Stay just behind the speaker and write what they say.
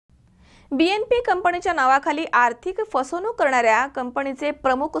BNP कंपनीच्या नावाखाली आर्थिक फसवणूक करणाऱ्या कंपनीचे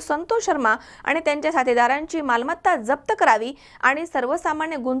प्रमुख संतोष शर्मा आणि त्यांच्या साथीदारांची मालमत्ता जप्त करावी आणि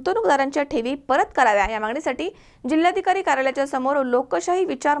सर्वसामान्य गुंतवणूकदारांच्या ठेवी परत कराव्या या मागणीसाठी जिल्हाधिकारी कार्यालयाच्या समोर लोकशाही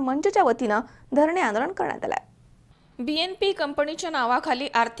विचार मंचच्या वतीने धरणे आंदोलन करण्यात आले। बीएनपी कंपनीच्या नावाखाली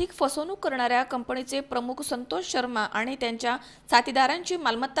आर्थिक फसवणूक करणाऱ्या कंपनीचे प्रमुख संतोष शर्मा आणि त्यांच्या साथीदारांची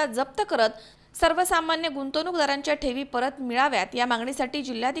मालमत्ता जप्त करत सर्वसामान्य गुंतवणूकदारांच्या ठेवी परत मिळाव्यात या मागणीसाठी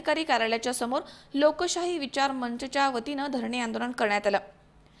जिल्हाधिकारी कार्यालयाच्या समोर लोकशाही विचार मंचच्या वतीने धरणे आंदोलन करण्यात आले।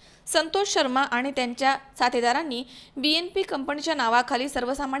 संतोष शर्मा आणि त्यांच्या साथीदारांनी बीएनपी कंपनीच्या नावाखाली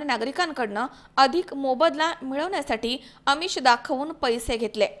सर्वसामान्य नागरिकांकडून अधिक मोबदला मिळवण्यासाठी आमिष दाखवून पैसे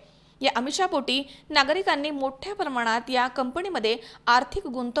घेतले। या आमिषापोटी नागरिकांनी मोठ्या प्रमाणात या कंपनीमध्ये आर्थिक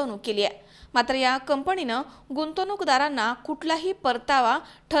गुंतवणूक केली आहे। मात्र या कंपनीने गुंतवणूकदारांना कुठलाही परतावा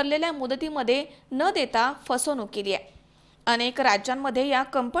ठरलेल्या मुदतीमध्ये न देता फसवणूक केली आहे। अनेक राज्यांमध्ये या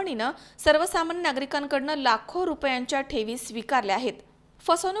कंपनीने सर्वसामान्य नागरिकांकडून लाखो रुपयांच्या ठेवी स्वीकारल्या आहेत।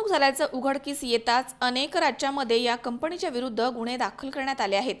 फसवणूक झाल्याचे उघडकीस येताच अनेक राज्यांमध्ये या कंपनीच्या विरुद्ध गुन्हे दाखल करण्यात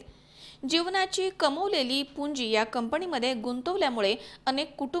आले आहेत। जीवनाची कमवलेली पुंजी या कंपनीमध्ये गुंतवल्यामुळे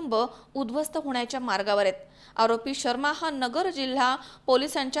अनेक कुटुंब उद्ध्वस्त होण्याच्या मार्गावर आहेत। आरोपी शर्मा हा नगर जिल्हा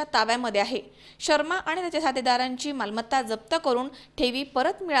पोलिसांच्या ताब्यामध्ये आहे। शर्मा आणि त्याच्या साथीदारांची मालमत्ता जप्त करून ठेवी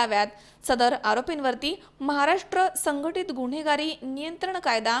परत मिळाव्यात। सदर आरोपींवरती महाराष्ट्र संघटित गुन्हेगारी नियंत्रण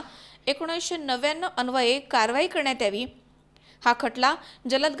कायदा 1999 अन्वये कारवाई करण्यात यावी। हा खटला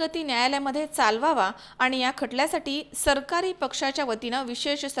जलदगती न्यायालयामध्ये चालवावा आणि या खटल्यासाठी सरकारी पक्षाच्या वतीने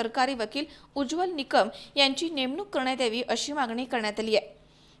विशेष सरकारी वकील उज्ज्वल निकम यांची नेमणूक करण्यात यावी अशी मागणी करण्यात आली आहे।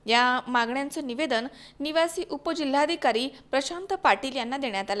 या मागण्यांचे निवेदन निवासी उपजिल्हाधिकारी प्रशांत पाटील यांना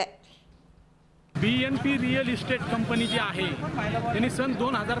देण्यात आले। बीएनपी रिअल इस्टेट कंपनी जी आहे त्यांनी सन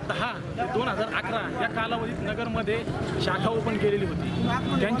 2010 ते 2011 या कालावधीत नगरमध्ये शाखा ओपन केलेली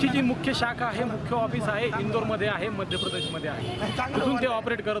होती। त्यांची जी मुख्य शाखा आहे, मुख्य ऑफिस आहे इंदोरमध्ये आहे, मध्य प्रदेशमध्ये आहे। तिथून ते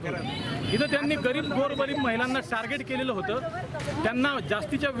ऑपरेट करत होते। इथं त्यांनी गोरगरीब महिलांना टार्गेट केलेलं होतं, त्यांना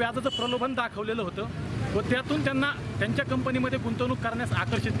जास्तीच्या व्याजाचं प्रलोभन दाखवलेलं होतं व त्यातून त्यांना त्यांच्या कंपनीमध्ये गुंतवणूक करण्यास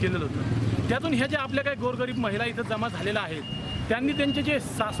आकर्षित केलेलं होतं। त्यातून ह्या ज्या आपल्या काही गोरगरीब महिला इथं जमा झालेल्या आहेत त्यांनी त्यांचे जे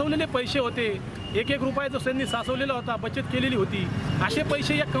साचवलेले पैसे होते, एक रुपया जो त्यांनी साचवलेला होता, बचत केलेली होती, असे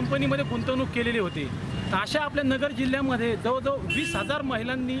पैसे या कंपनीमध्ये गुंतवणूक केलेले होते। अशा आपल्या नगर जिल्ह्यामध्ये जवळजवळ 20,000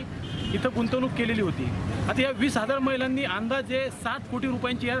 महिलांनी इथं गुंतवणूक केलेली होती। आता या 20,000 महिलांनी अंदाजे 7 कोटी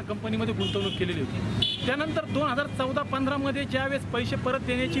रुपयांची या कंपनीमध्ये गुंतवणूक केलेली होती। त्यानंतर 2014-15 मध्ये ज्यावेळेस पैसे परत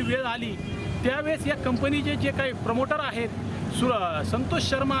देण्याची वेळ आली त्यावेळेस या कंपनीचे जे काही प्रमोटर आहेत, संतोष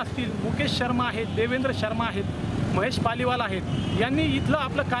शर्मा असतील, मुकेश शर्मा आहेत, देवेंद्र शर्मा आहेत, महेश पालीवाल आहेत, यांनी इथलं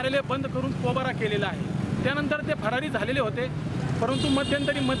आपलं कार्यालय बंद करून पोबारा केलेला आहे। त्यानंतर ते फरारी झालेले होते, परंतु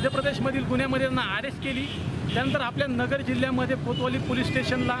मध्यंतरी मध्य प्रदेशमधील गुन्ह्यामध्ये त्यांना अरेस्ट केली। त्यानंतर आपल्या नगर जिल्ह्यामध्ये कोतवाली पोलीस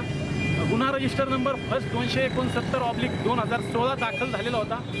स्टेशनला गुन्हा रजिस्टर नंबर फर्स्ट 269/2016 दाखल झालेला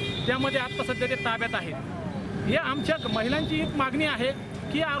होता। त्यामध्ये आता सध्या ते ताब्यात आहेत। हे आमच्या महिलांची एक मागणी आहे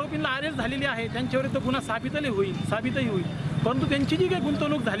की आरोपींना अरेस्ट झालेली आहे, त्यांच्यावर तो गुन्हा साबितही होईल, परंतु त्यांची जी काही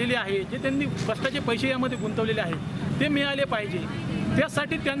गुंतवणूक झालेली आहे, जे त्यांनी कष्टाचे पैसे यामध्ये गुंतवलेले आहेत ते मिळाले पाहिजे।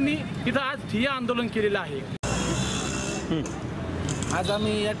 त्यासाठी त्यांनी इथं आज ठिय्या आंदोलन केलेलं आहे। आज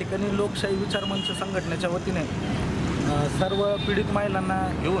आम्ही या ठिकाणी लोकशाही विचार मंच संघटनेच्या वतीने सर्व पीडित महिलांना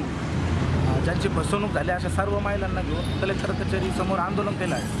घेऊन, ज्यांची फसवणूक झाली अशा सर्व महिलांना घेऊन कलेक्टर कचेरी समोर आंदोलन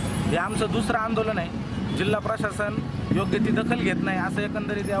केलं आहे। हे आमचं दुसरं आंदोलन आहे। जिल्हा प्रशासन योग्य ती दखल घेत नाही असं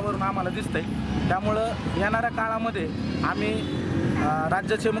एकंदरीत यावरून आम्हाला दिसतंय। त्यामुळं येणाऱ्या काळामध्ये आम्ही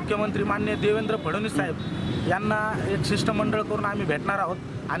राज्याचे मुख्यमंत्री माननीय देवेंद्र फडणवीस साहेब यांना एक शिष्टमंडळ करून आम्ही भेटणार आहोत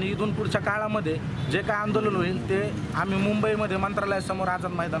आणि इथून पुढच्या काळामध्ये जे काय आंदोलन होईल ते आम्ही मुंबईमध्ये मंत्रालयासमोर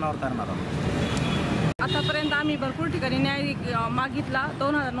आझाद मैदानावर करणार आहोत। आतापर्यंत आम्ही भरपूर ठिकाणी न्याय मागितला।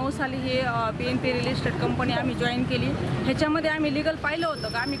 2009 साली हे बीएनपी रिअल इस्टेट कंपनी आम्ही जॉईन केली। ह्याच्यामध्ये आम्ही लिगल पाहिलं होतं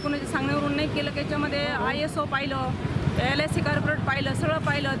का, आम्ही कोणाच्या सांगण्यावरून नाही केलं, त्याच्यामध्ये ISO पाहिलं, LIC कॉर्पोरेट पाहिलं, सगळं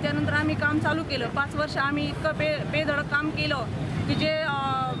पाहिलं। त्यानंतर आम्ही काम चालू केलं। 5 वर्ष आम्ही इतकं बेधडक काम केलं की जे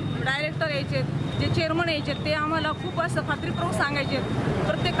डायरेक्टर यायचे, जे चेअरमन यायचे ते आम्हाला खूप असं खात्रीपूर्वक सांगायचे,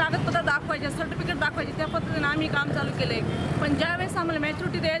 प्रत्येक कागदपत्र दाखवायचे, सर्टिफिकेट दाखवायचे, त्या पद्धतीने आम्ही काम चालू केलं आहे। पण ज्यावेळेस आम्हाला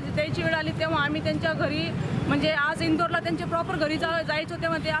मॅच्युरिटी द्यायची वेळ आली तेव्हा आम्ही त्यांच्या घरी, म्हणजे आज इंदोरला त्यांच्या प्रॉपर घरी जायचो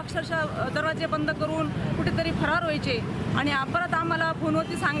तेव्हा ते अक्षरशः दरवाजे बंद करून कुठेतरी फरार व्हायचे आणि परत आम्हाला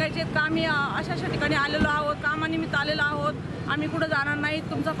फोनवरती सांगायचे का आम्ही अशा ठिकाणी आलेलो आहोत, कामानिमित्त आलेलो आहोत, आम्ही कुठं जाणार नाही,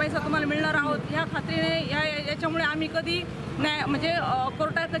 तुमचा पैसा तुम्हाला मिळणार आहोत। ह्या खात्रीने याच्यामुळे आम्ही कधी म्हणजे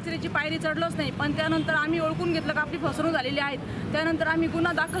कोर्टात कचेरीची पायरी चढलोच नाही। पण त्यानंतर आम्ही ओळखून घेतलं का आपली फसवणूक झालेली आहे। त्यानंतर आम्ही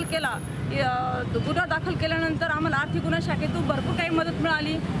गुन्हा दाखल केला। गुन्हा दाखल केल्यानंतर आम्हाला आर्थिक गुन्हा शाखेतून भरपूर काही मदत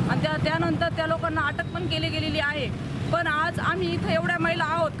मिळाली आणि त्यानंतर त्या लोकांना अटक पण केली गेलेली आहे। पण आज आम्ही इथं एवढ्या महिला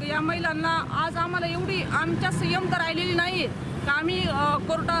आहोत की या महिलांना आज आम्हाला एवढी आमच्या संयम तर राहिलेली नाही का आम्ही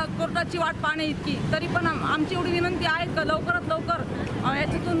कोर्टाची वाट पाहणे इतकी, तरी पण आमची एवढी विनंती आहे का लवकरात लवकर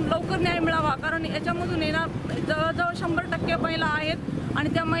याच्यातून लवकर न्याय मिळावा. कारण याच्यामधून येणार जवळजवळ 100% महिला आहेत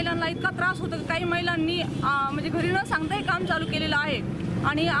आणि त्या महिलांना इतका त्रास होतो की काही महिलांनी म्हणजे घरी न सांगताही काम चालू केलेलं आहे.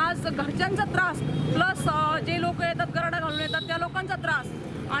 आणि आज घरच्यांचा त्रास प्लस जे लोक येतात गराडा घालून येतात त्या लोकांचा त्रास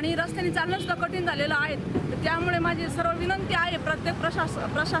आणि रस्त्याने चालणं सुद्धा कठीण झालेलं आहे. त्यामुळे माझी सर्व विनंती आहे प्रत्येक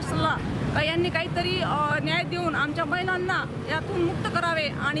प्रशासनाला का यांनी काहीतरी न्याय देऊन आमच्या महिलांना यातून मुक्त करावे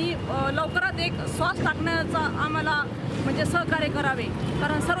आणि लवकरात एक श्वास टाकण्याचा आम्हाला म्हणजे सहकार्य करावे.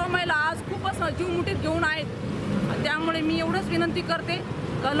 कारण सर्व महिला आज खूपच जीव मुठीत घेऊन आहेत. त्यामुळे मी एवढंच विनंती करते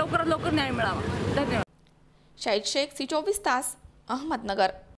का लवकरात लवकर न्याय मिळावा. धन्यवाद. शाहिद शेख, C24 तास,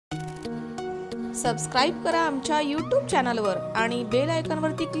 अहमदनगर. सबस्क्राईब करा आमच्या YouTube चॅनलवर आणि बेल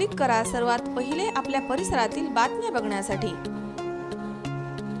आयकॉनवरती क्लिक करा सर्वात पहिले आपल्या परिसरातील बातम्या बघण्यासाठी.